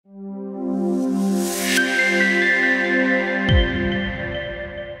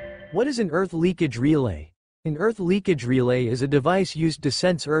What is an earth leakage relay? An earth leakage relay is a device used to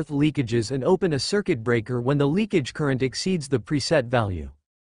sense earth leakages and open a circuit breaker when the leakage current exceeds the preset value.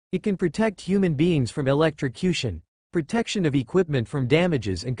 It can protect human beings from electrocution, protection of equipment from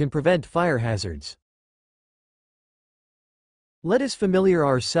damages, and can prevent fire hazards. Let us familiar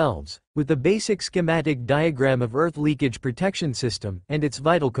ourselves with the basic schematic diagram of earth leakage protection system and its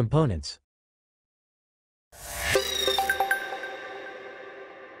vital components.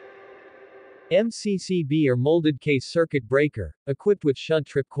 MCCB or molded case circuit breaker, equipped with shunt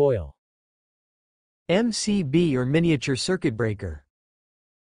trip coil. MCB or miniature circuit breaker.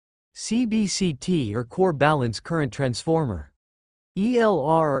 CBCT or core balance current transformer. ELR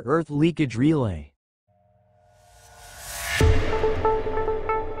or earth leakage relay.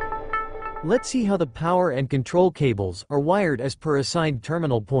 Let's see how the power and control cables are wired as per assigned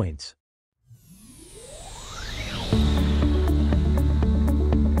terminal points.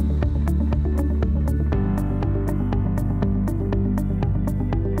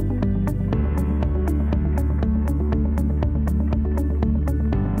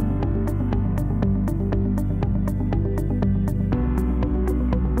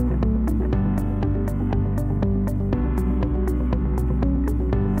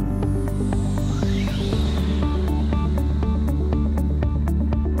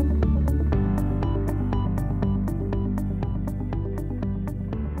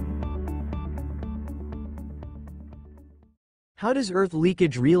 How does earth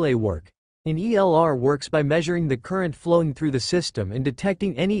leakage relay work? An ELR works by measuring the current flowing through the system and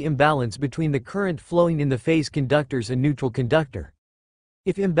detecting any imbalance between the current flowing in the phase conductors and neutral conductor.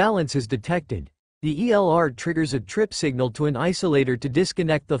 If imbalance is detected, the ELR triggers a trip signal to an isolator to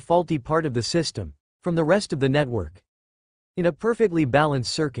disconnect the faulty part of the system from the rest of the network. In a perfectly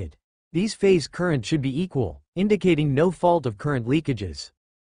balanced circuit, these phase current should be equal, indicating no fault of current leakages.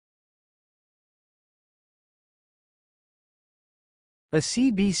 A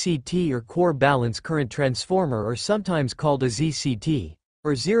CBCT or core balance current transformer, or sometimes called a ZCT,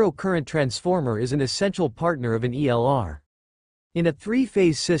 or zero current transformer, is an essential partner of an ELR. In a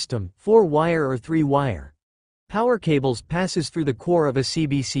three-phase system, 4-wire or 3-wire, power cables passes through the core of a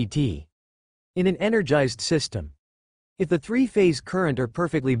CBCT. In an energized system, if the three-phase current are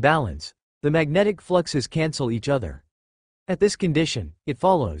perfectly balanced, the magnetic fluxes cancel each other. At this condition, it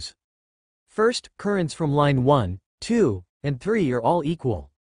follows. First, currents from line 1, 2, and 3 are all equal.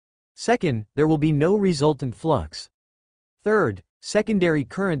 Second, there will be no resultant flux. Third, secondary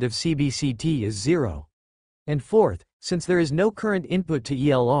current of CBCT is zero. And fourth, since there is no current input to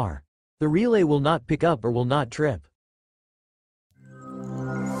ELR, the relay will not pick up or will not trip.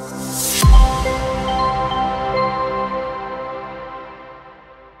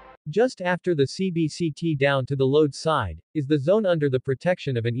 Just after the CBCT down to the load side, is the zone under the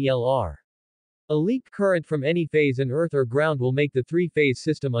protection of an ELR. A leaked current from any phase in earth or ground will make the three-phase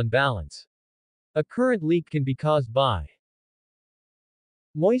system unbalanced. A current leak can be caused by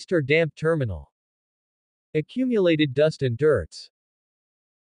moist or damp terminal, accumulated dust and dirts,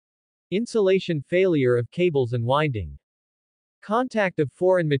 insulation failure of cables and winding, contact of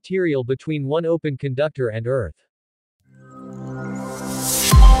foreign material between one open conductor and earth.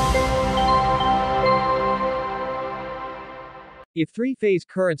 If three-phase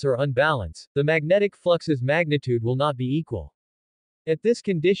currents are unbalanced, the magnetic flux's magnitude will not be equal. At this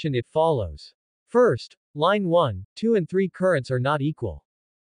condition it follows. First, line 1, 2 and 3 currents are not equal.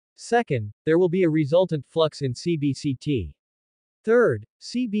 Second, there will be a resultant flux in CBCT. Third,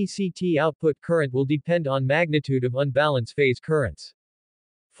 CBCT output current will depend on magnitude of unbalanced phase currents.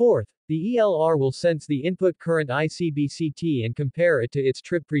 Fourth, the ELR will sense the input current ICBCT and compare it to its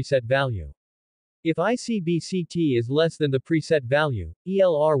trip preset value. If ICBCT is less than the preset value,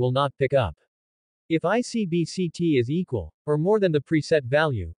 ELR will not pick up. If ICBCT is equal, or more than the preset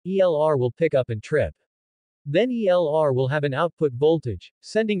value, ELR will pick up and trip. Then ELR will have an output voltage,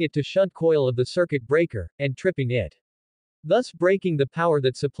 sending it to shunt coil of the circuit breaker, and tripping it, thus breaking the power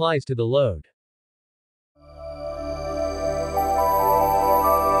that supplies to the load.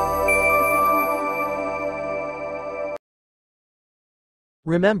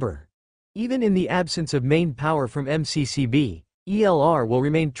 Remember, even in the absence of main power from MCCB, ELR will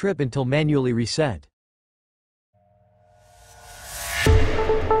remain trip until manually reset.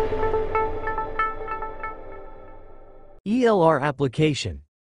 ELR application.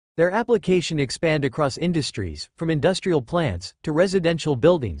 Their application expand across industries, from industrial plants to residential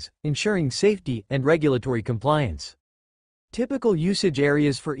buildings, ensuring safety and regulatory compliance. Typical usage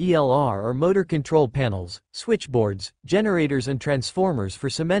areas for ELR are motor control panels, switchboards, generators and transformers for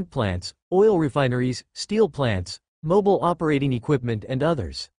cement plants, oil refineries, steel plants, mobile operating equipment and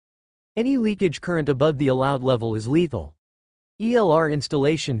others. Any leakage current above the allowed level is lethal. ELR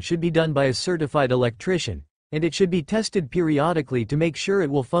installation should be done by a certified electrician, and it should be tested periodically to make sure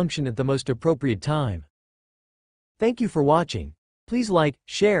it will function at the most appropriate time. Thank you for watching. Please like,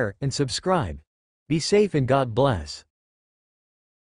 share, and subscribe. Be safe and God bless.